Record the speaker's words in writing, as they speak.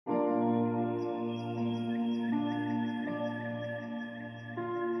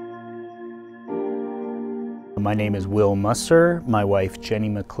My name is Will Musser. My wife Jenny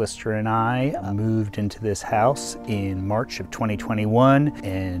McClister and I moved into this house in March of 2021,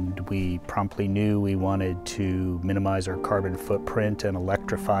 and we promptly knew we wanted to minimize our carbon footprint and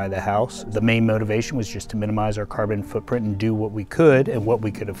electrify the house. The main motivation was just to minimize our carbon footprint and do what we could and what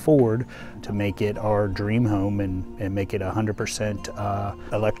we could afford to make it our dream home and make it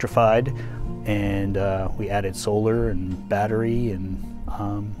 100% electrified. And we added solar and battery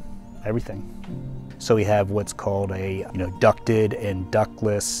and everything. So we have what's called a ducted and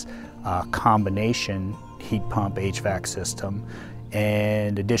ductless combination heat pump HVAC system.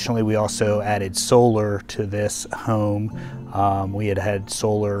 And additionally, we also added solar to this home. We had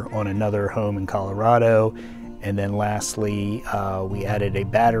solar on another home in Colorado. And then lastly, we added a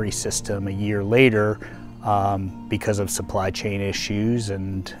battery system a year later because of supply chain issues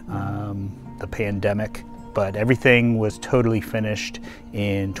and the pandemic. But everything was totally finished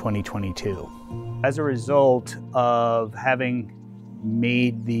in 2022. As a result of having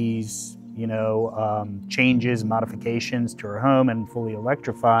made these, changes, modifications to our home and fully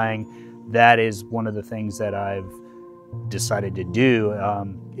electrifying, that is one of the things that I've decided to do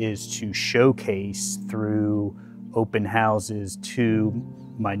is to showcase through open houses to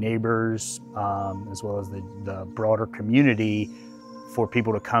my neighbors as well as the broader community, for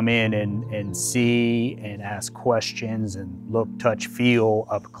people to come in and see and ask questions and look, touch, feel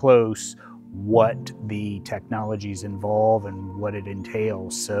up close what the technologies involve and what it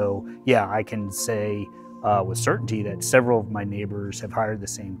entails. So yeah, I can say with certainty that several of my neighbors have hired the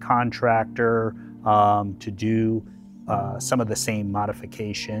same contractor to do some of the same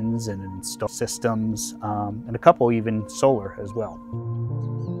modifications and install systems, and a couple even solar as well.